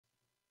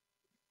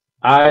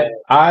I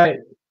I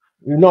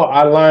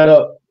line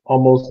up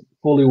almost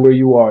fully where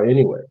you are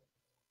anyway.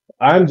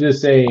 I'm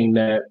just saying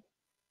that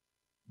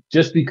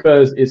just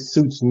because it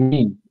suits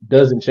me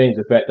doesn't change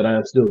the fact that I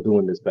am still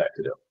doing this back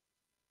to them,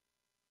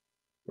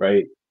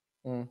 right?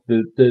 Mm.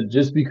 The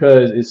just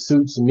because it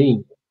suits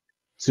me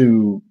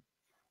to,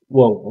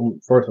 well,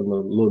 first I'm a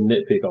little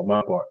nitpick on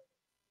my part.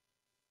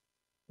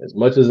 As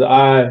much as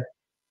I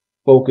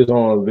focus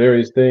on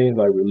various things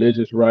like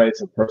religious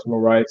rights and personal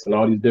rights and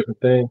all these different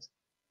things,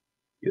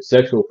 your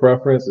sexual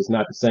preference is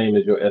not the same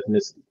as your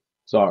ethnicity.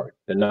 Sorry,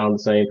 they're not on the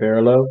same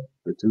parallel.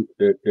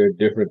 They're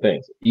different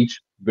things.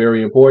 Each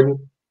very important,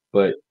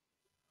 but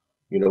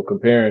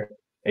comparing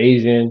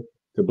Asian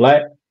to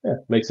black, yeah,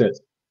 makes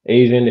sense.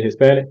 Asian to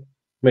Hispanic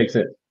makes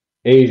sense.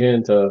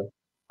 Asian to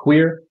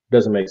queer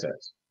doesn't make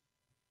sense.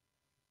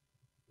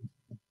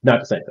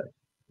 Not the same thing.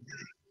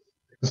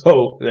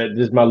 So that's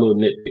just my little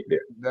nitpick there.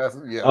 That's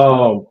yeah.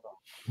 Um,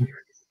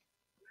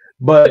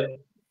 but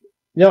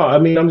I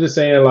mean, I'm just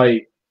saying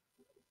like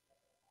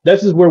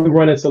this is where we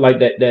run into like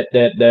that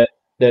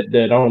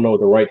I don't know what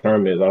the right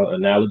term is,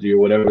 analogy or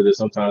whatever that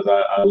sometimes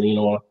I lean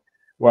on,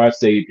 where I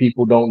say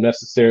people don't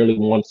necessarily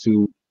want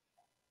to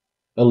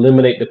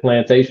eliminate the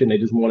plantation, they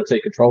just want to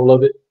take control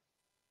of it.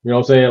 You know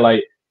what I'm saying?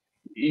 Like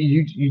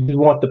you just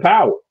want the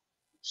power.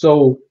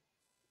 So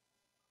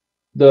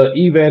the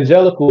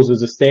evangelicals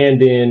is a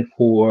stand-in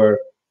for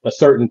a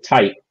certain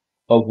type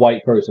of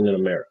white person in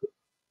America.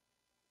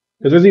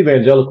 Because there's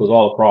evangelicals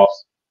all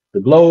across the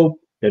globe.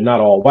 They're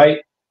not all white.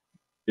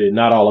 They're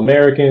not all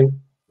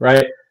American,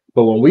 right?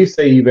 But when we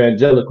say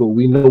evangelical,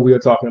 we know we are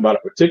talking about a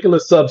particular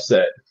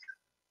subset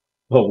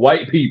of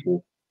white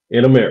people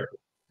in America.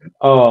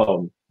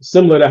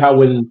 Similar to how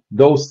when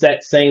that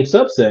same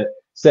subset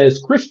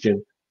says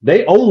Christian,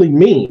 they only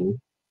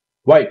mean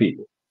white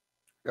people,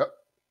 Yep.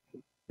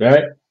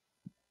 right?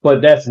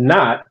 But that's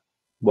not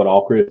what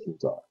all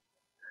Christians are.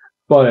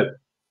 But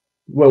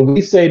when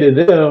we say to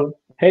them,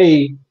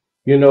 hey,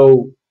 you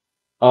know,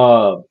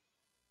 uh,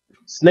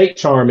 snake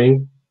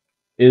charming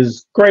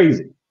is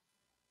crazy,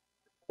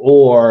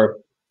 or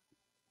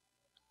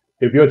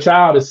if your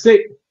child is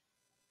sick,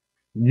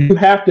 you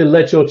have to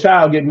let your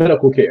child get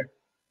medical care.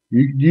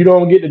 You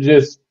don't get to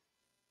just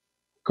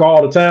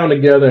call the town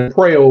together and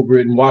pray over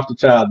it and watch the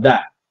child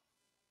die.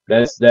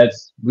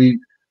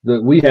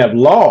 We have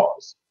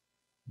laws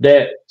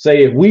that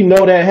say if we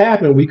know that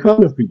happened, we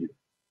coming for you.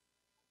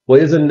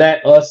 Well, isn't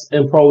that us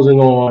imposing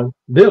on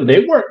them?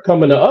 They weren't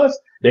coming to us.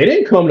 They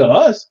didn't come to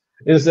us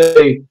and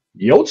say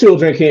your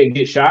children can't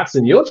get shots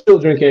and your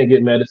children can't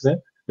get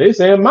medicine. They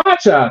saying my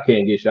child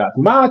can't get shots,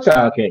 my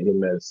child can't get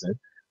medicine.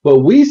 But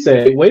we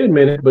say, wait a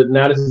minute, but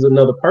now this is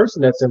another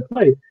person that's in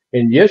play.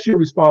 And yes, you're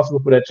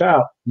responsible for that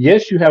child.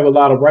 Yes, you have a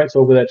lot of rights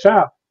over that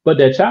child, but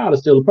that child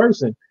is still a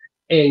person.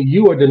 And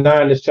you are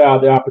denying this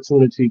child the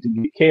opportunity to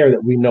get care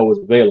that we know is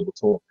available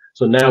to him.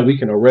 So now we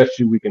can arrest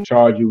you, we can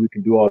charge you, we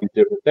can do all these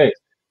different things.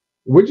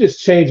 We're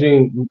just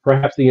changing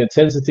perhaps the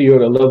intensity or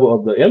the level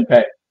of the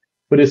impact,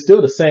 but it's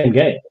still the same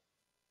game.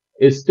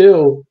 It's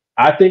still,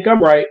 I think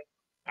I'm right.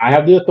 I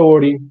have the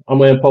authority. I'm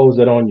going to impose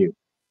that on you.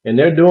 And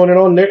they're doing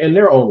it in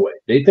their own way.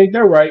 They think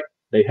they're right.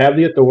 They have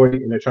the authority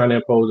and they're trying to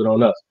impose it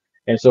on us.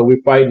 And so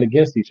we're fighting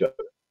against each other.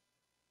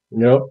 You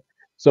know?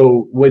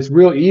 So it's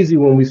real easy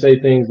when we say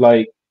things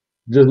like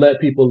just let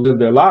people live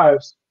their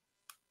lives.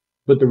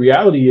 But the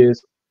reality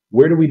is,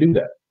 where do we do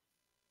that?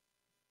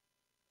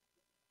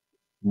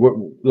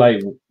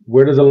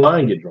 Where does a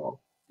line get drawn?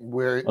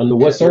 Where Under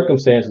what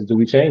circumstances do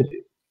we change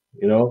it?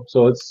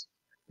 So it's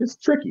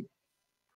tricky.